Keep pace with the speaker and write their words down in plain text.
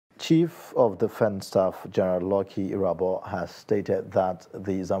Chief of Defense Staff General Lucky Irabo has stated that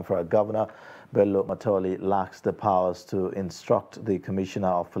the ZAMFARA Governor Bello Matoli lacks the powers to instruct the Commissioner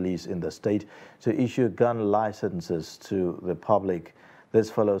of Police in the state to issue gun licenses to the public. This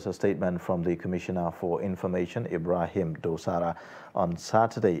follows a statement from the Commissioner for Information, Ibrahim Dosara, on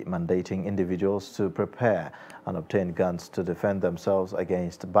Saturday, mandating individuals to prepare and obtain guns to defend themselves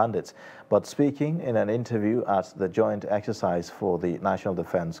against bandits. But speaking in an interview at the joint exercise for the National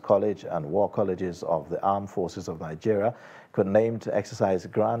Defense College and War Colleges of the Armed Forces of Nigeria, codenamed Exercise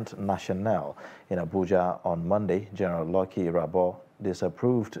Grand National in Abuja on Monday, General Lucky Irabo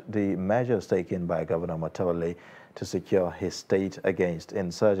disapproved the measures taken by Governor Matoli to secure his state against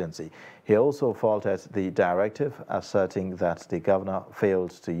insurgency. He also faulted the directive, asserting that the governor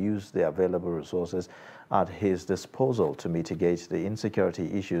failed to use the available resources at his disposal to mitigate the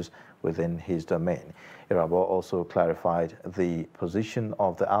insecurity issues within his domain. Irabo also clarified the position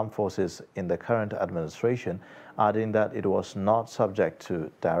of the armed forces in the current administration, adding that it was not subject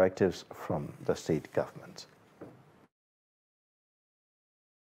to directives from the state government.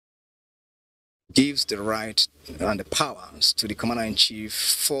 Gives the right and the powers to the Commander-in-Chief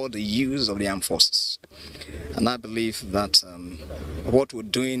for the use of the armed forces. And I believe that what we're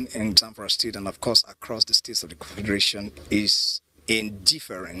doing in ZAMFARA State and of course across the states of the Confederation is in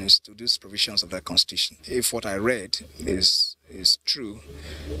deference to these provisions of the Constitution. If what I read is true,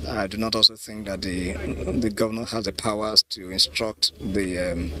 I do not also think that the governor has the powers to instruct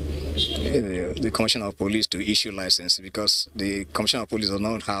the Commissioner of Police to issue licenses, because the Commissioner of Police does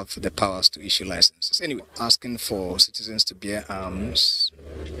not have the powers to issue licenses. Anyway, asking for citizens to bear arms,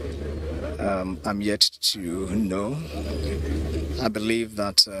 I'm yet to know. I believe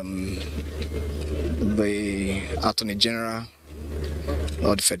that the Attorney General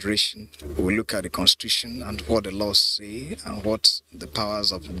or the Federation will look at the Constitution and what the laws say and what the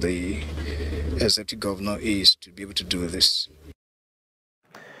powers of the executive governor is to be able to do this.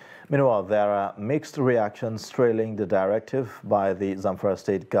 Meanwhile, there are mixed reactions trailing the directive by the ZAMFARA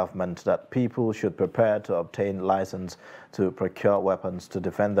state government that people should prepare to obtain license to procure weapons to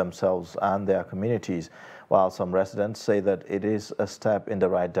defend themselves and their communities. While some residents say that it is a step in the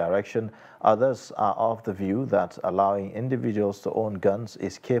right direction, others are of the view that allowing individuals to own guns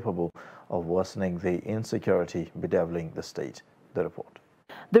is capable of worsening the insecurity bedeviling the state. The report.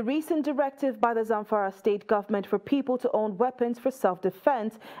 The recent directive by the ZAMFARA state government for people to own weapons for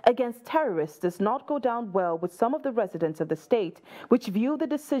self-defense against terrorists does not go down well with some of the residents of the state, which view the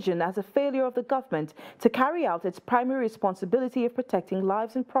decision as a failure of the government to carry out its primary responsibility of protecting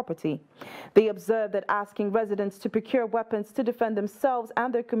lives and property. They observe that asking residents to procure weapons to defend themselves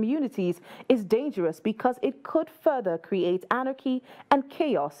and their communities is dangerous because it could further create anarchy and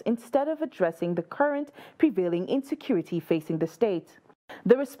chaos instead of addressing the current prevailing insecurity facing the state.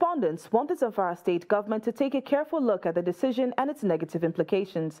 The respondents want the ZAMFARA state government to take a careful look at the decision and its negative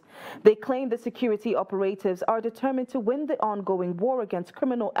implications. They claim the security operatives are determined to win the ongoing war against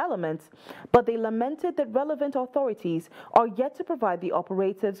criminal elements, but they lamented that relevant authorities are yet to provide the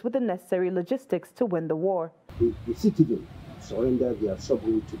operatives with the necessary logistics to win the war. The citizens surrender their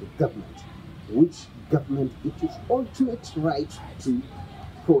sovereignty to the government, which government it is ultimate right to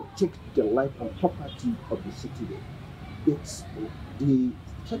protect the life and property of the citizen. It's the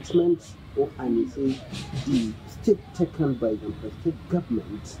statement of the step taken by the state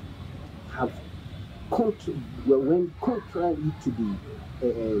government have went contrary to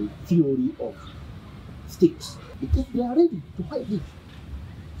the theory of states, because they are ready to fight it.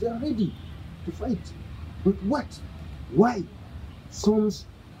 They are ready to fight. But what? Why? Some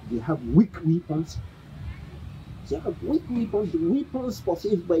they have weak weapons. They have weak weapons. The weapons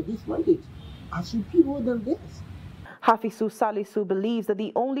possessed by this mandate are superior than theirs. Hafizu Salisu believes that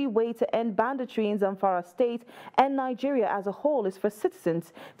the only way to end banditry in ZAMFARA state and Nigeria as a whole is for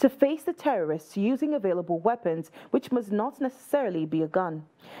citizens to face the terrorists using available weapons, which must not necessarily be a gun.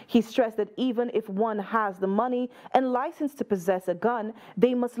 He stressed that even if one has the money and license to possess a gun,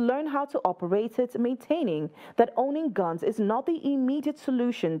 they must learn how to operate it, maintaining that owning guns is not the immediate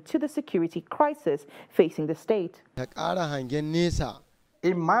solution to the security crisis facing the state.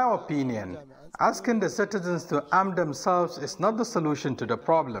 In my opinion, asking the citizens to arm themselves is not the solution to the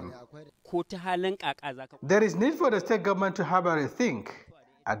problem. There is need for the state government to have a rethink.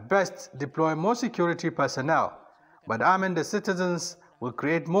 At best, deploy more security personnel, but arming the citizens will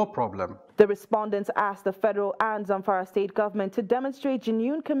create more problem. The respondents asked the federal and ZAMFARA state government to demonstrate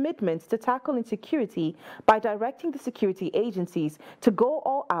genuine commitment to tackle insecurity by directing the security agencies to go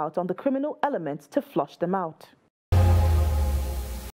all out on the criminal elements to flush them out.